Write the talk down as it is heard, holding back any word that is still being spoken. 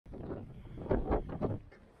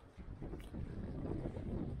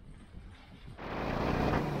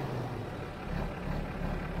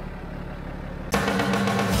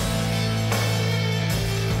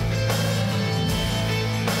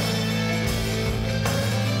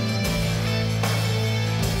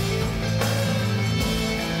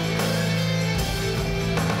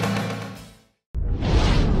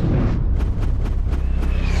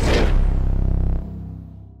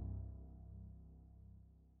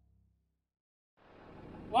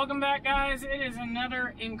Welcome back, guys. It is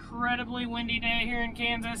another incredibly windy day here in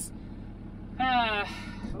Kansas.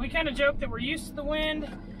 We kind of joke that we're used to the wind,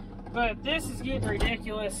 but this is getting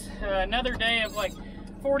ridiculous. Another day of like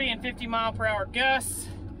 40 and 50 mile per hour gusts.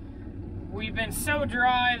 We've been so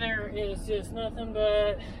dry, there is just nothing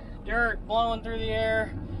but dirt blowing through the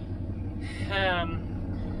air.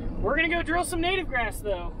 We're gonna go drill some native grass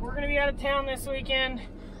though. We're gonna be out of town this weekend.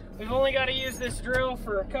 We've only got to use this drill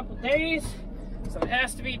for a couple days, so it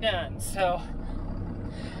has to be done. So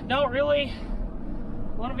don't really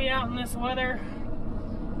want to be out in this weather,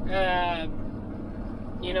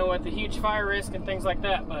 you know, with the huge fire risk and things like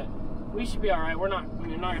that, but we should be all right. We're not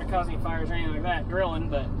going to cause any fires or anything like that drilling,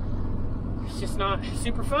 but it's just not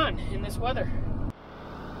super fun in this weather.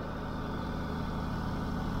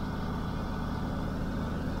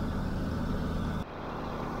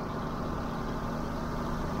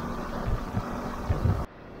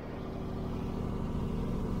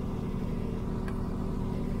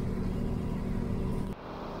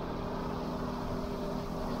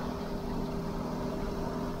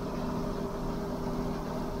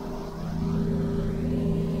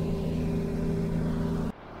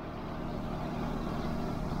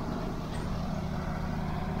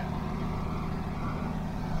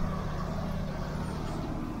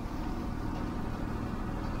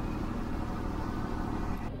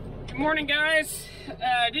 Good morning, guys.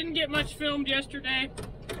 Didn't get much filmed yesterday,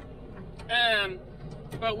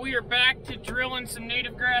 but we are back to drilling some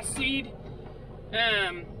native grass seed.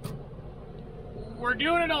 We're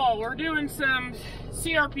doing it all. We're doing some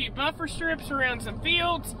CRP buffer strips around some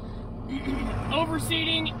fields,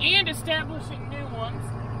 overseeding and establishing new ones.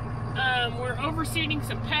 We're overseeding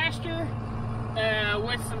some pasture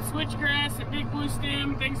with some switchgrass and big blue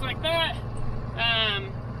stem, things like that.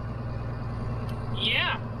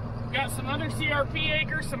 Yeah. Got some other CRP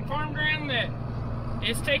acres, some farm ground that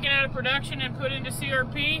is taken out of production and put into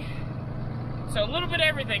CRP. So a little bit of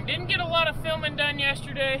everything. Didn't get a lot of filming done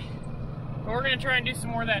yesterday, but we're gonna try and do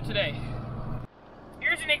some more of that today.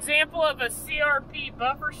 Here's an example of a CRP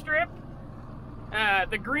buffer strip.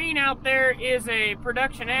 The green out there is a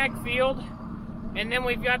production ag field, and then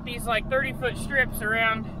we've got these like 30-foot strips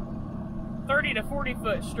around, 30 to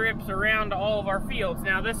 40-foot strips around all of our fields.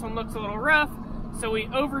 Now this one looks a little rough, so we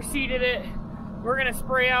overseeded it. We're gonna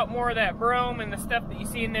spray out more of that brome and the stuff that you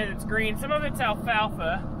see in there that's green. Some of it's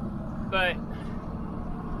alfalfa, but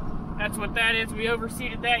that's what that is. We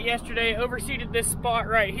overseeded that yesterday. Overseeded this spot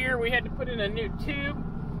right here. We had to put in a new tube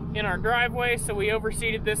in our driveway, so we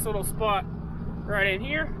overseeded this little spot right in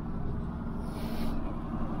here.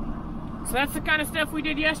 So that's the kind of stuff we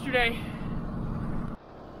did yesterday.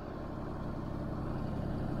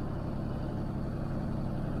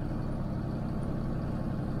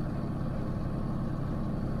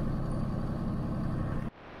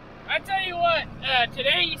 I tell you what,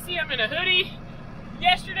 today you see I'm in a hoodie.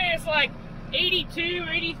 Yesterday it's like 82,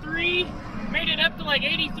 83, made it up to like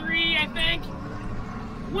 83, I think.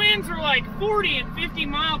 Winds were like 40 and 50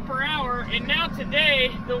 mile per hour, and now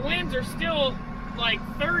today the winds are still like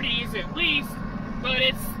 30s at least, but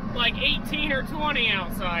it's like 18 or 20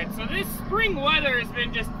 outside. So this spring weather has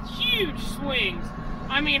been just huge swings.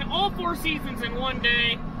 I mean, all 4 seasons in one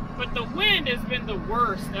day, but the wind has been the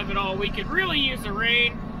worst of it all. We could really use the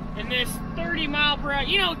rain. And this 30 mile per hour,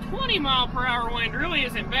 you know, 20 mile per hour wind really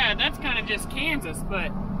isn't bad. That's kind of just Kansas,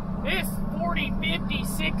 but this 40, 50,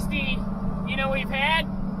 60, you know, we've had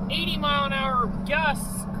 80 mile an hour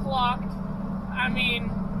gusts clocked. I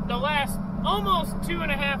mean, the last almost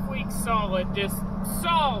 2.5 weeks solid, just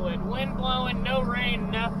solid, wind blowing, no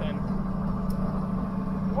rain, nothing.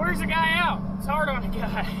 Where's the guy out? It's hard on a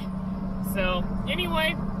guy. So,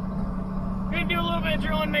 anyway, gonna do a little bit of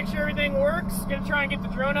drilling, make sure everything works. Gonna try and get the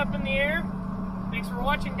drone up in the air. Thanks for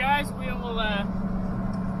watching, guys. We will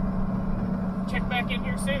check back in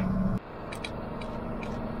here soon.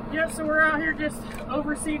 Yep, so we're out here just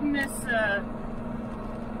overseeding this,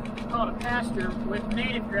 called a pasture with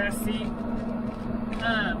native grass seed.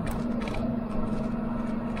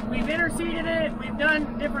 We've interseeded it. We've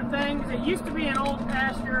done different things. It used to be an old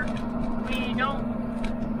pasture. We don't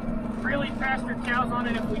really pasture cows on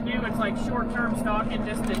it. If we do, it's like short-term stocking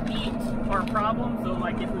just to eat our problem. So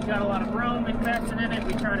like if we've got a lot of brome infested in it,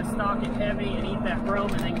 we try to stock it heavy and eat that brome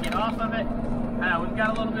and then get off of it. We've got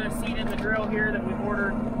a little bit of seed in the drill here that we've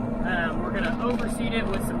ordered. We're going to overseed it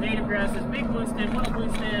with some native grasses, big blue stem, little blue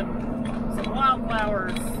stem, some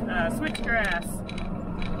wildflowers, switchgrass,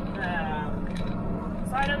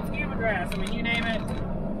 side-up scuba grass. I mean, you name it,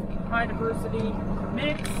 high diversity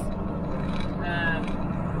mix.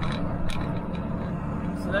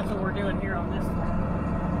 So that's what we're doing here on this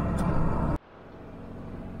one.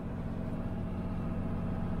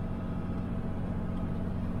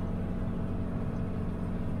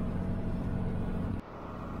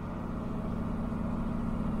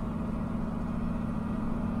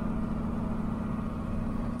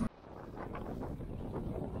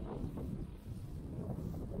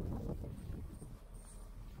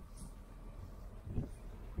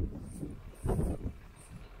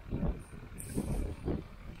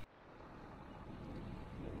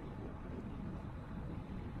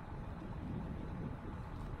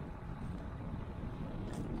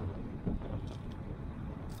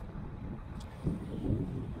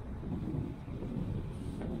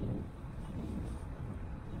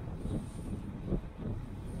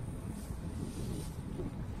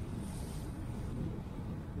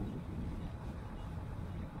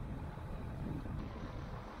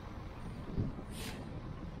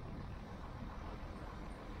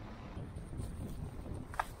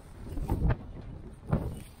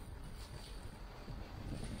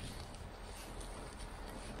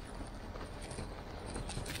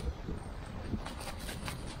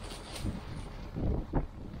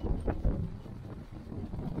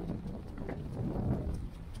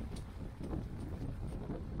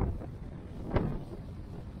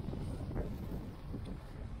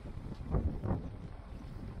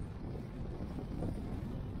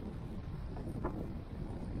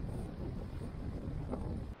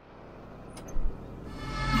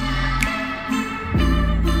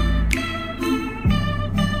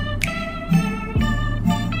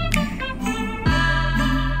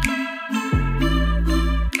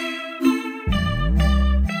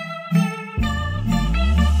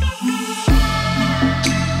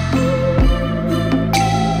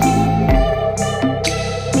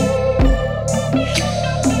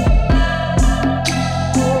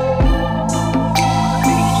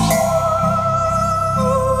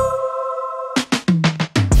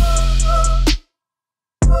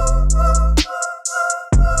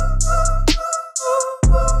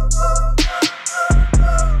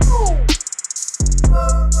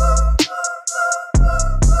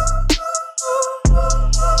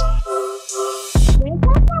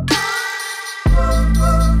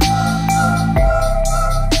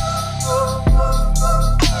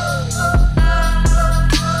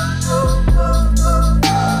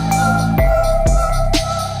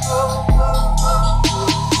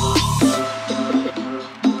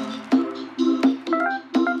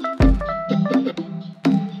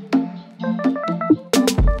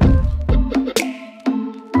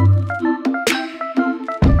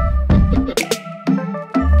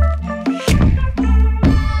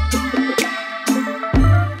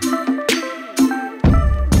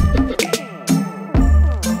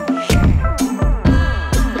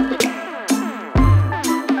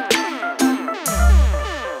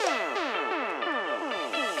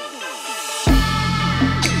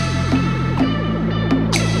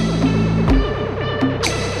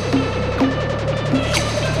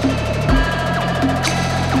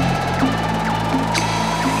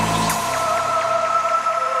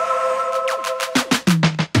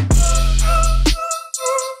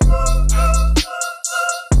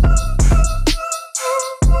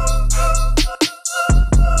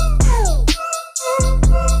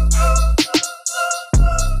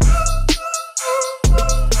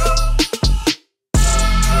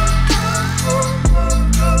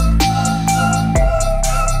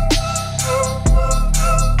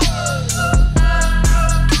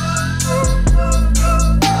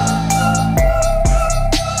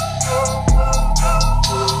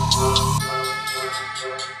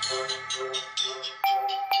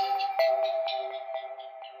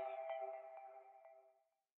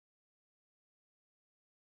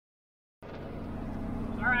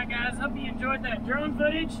 Alright guys, hope you enjoyed that drone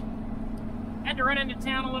footage. Had to run into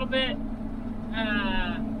town a little bit,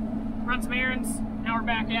 run some errands, now we're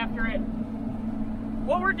back after it.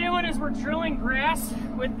 What we're doing is we're drilling grass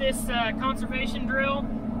with this conservation drill.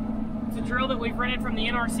 It's a drill that we've rented from the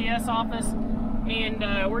NRCS office,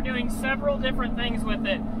 and we're doing several different things with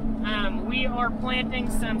it. We are planting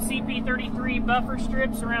some CP33 buffer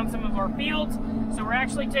strips around some of our fields. So we're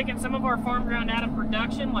actually taking some of our farm ground out of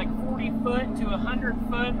production, like 40 foot to 100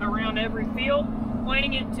 foot around every field,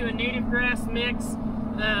 planting it to a native grass mix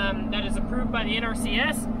that is approved by the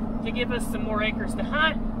NRCS to give us some more acres to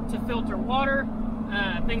hunt, to filter water,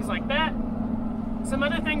 things like that. Some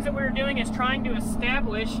other things that we're doing is trying to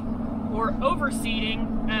establish or overseeding,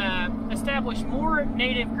 establish more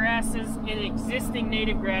native grasses in existing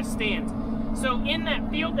native grass stands. So in that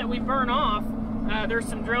field that we burn off, there's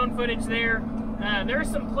some drone footage there. There's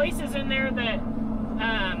some places in there that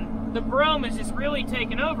the brome is just really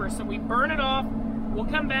taken over. So we burn it off, we'll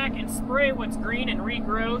come back and spray what's green and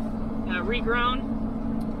regrown.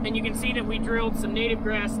 And you can see that we drilled some native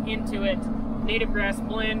grass into it, native grass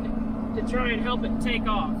blend, to try and help it take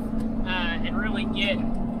off and really get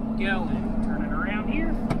going. Turn it around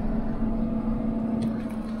here.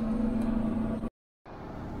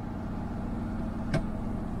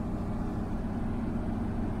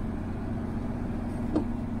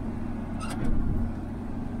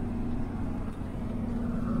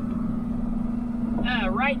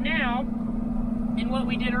 Right now, and what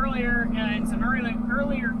we did earlier in some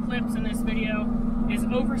earlier clips in this video, is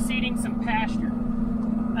overseeding some pasture.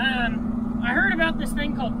 I heard about this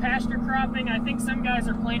thing called pasture cropping. I think some guys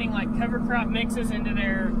are planting like cover crop mixes into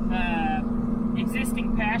their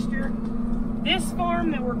existing pasture. This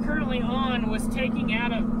farm that we're currently on was taken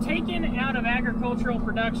out of agricultural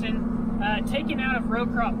production, taken out of row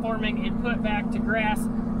crop farming and put back to grass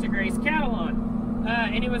to graze cattle on.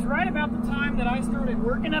 And it was right about the time that I started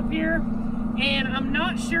working up here, and I'm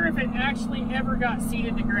not sure if it actually ever got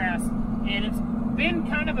seeded to grass. And it's been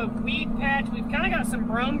kind of a weed patch. We've kind of got some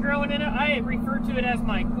brome growing in it. I refer to it as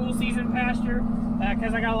my cool season pasture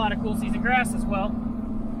because I got a lot of cool season grass as well.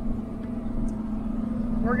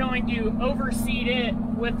 We're going to overseed it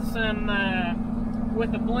with some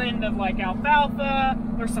with a blend of like alfalfa.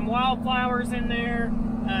 There's some wildflowers in there.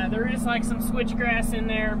 There is like some switchgrass in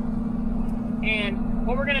there. And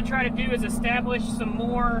what we're going to try to do is establish some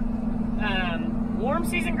more warm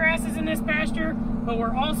season grasses in this pasture, but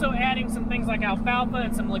we're also adding some things like alfalfa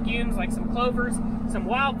and some legumes like some clovers, some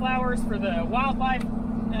wildflowers for the wildlife,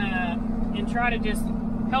 and try to just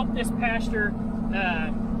help this pasture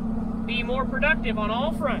be more productive on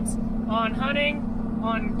all fronts, on hunting,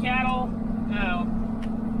 on cattle,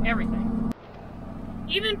 everything.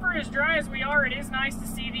 Even for as dry as we are, it is nice to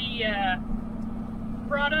see the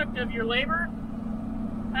product of your labor.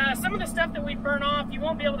 Some of the stuff that we burn off, you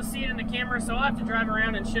won't be able to see it in the camera, so I'll have to drive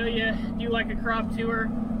around and show you, do like a crop tour.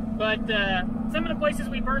 But some of the places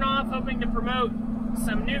we burn off, hoping to promote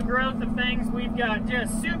some new growth of things. We've got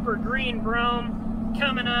just super green brome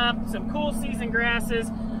coming up, some cool season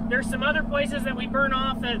grasses. There's some other places that we burn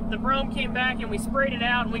off that the brome came back and we sprayed it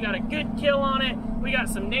out and we got a good kill on it. We got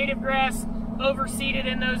some native grass overseeded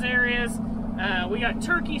in those areas. We got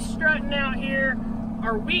turkeys strutting out here.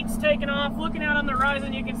 Our wheat's taking off. Looking out on the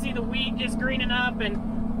horizon, you can see the wheat just greening up.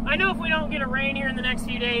 And I know if we don't get a rain here in the next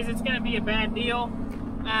few days, it's going to be a bad deal.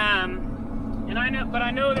 And I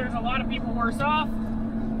know there's a lot of people worse off.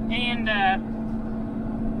 And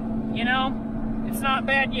you know, it's not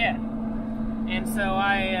bad yet. And so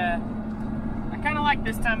I kind of like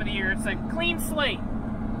this time of the year. It's a clean slate,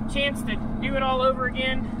 chance to do it all over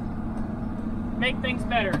again, make things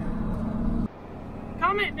better.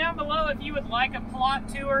 Comment down below if you would like a plot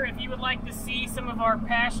tour, if you would like to see some of our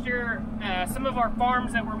pasture, some of our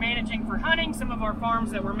farms that we're managing for hunting, some of our farms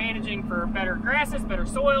that we're managing for better grasses, better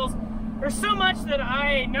soils. There's so much that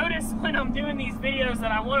I notice when I'm doing these videos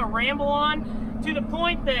that I want to ramble on, to the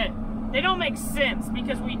point that they don't make sense,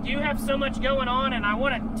 because we do have so much going on and I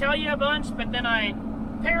want to tell you a bunch, but then I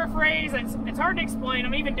paraphrase. It's hard to explain.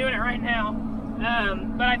 I'm even doing it right now.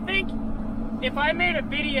 But I think if I made a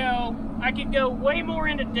video, I could go way more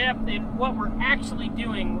into depth in what we're actually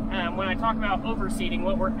doing when I talk about overseeding,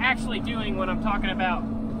 what we're actually doing when I'm talking about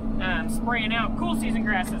spraying out cool season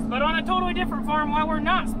grasses, but on a totally different farm while we're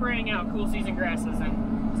not spraying out cool season grasses.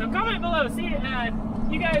 And so comment below. See,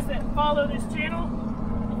 you guys that follow this channel,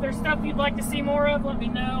 if there's stuff you'd like to see more of, let me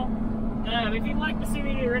know. If you'd like to see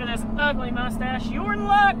me get rid of this ugly mustache, you're in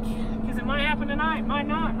luck, because it might happen tonight, might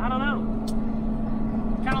not, I don't know.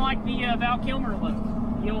 Kind of like the Val Kilmer look,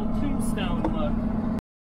 the old Tombstone look.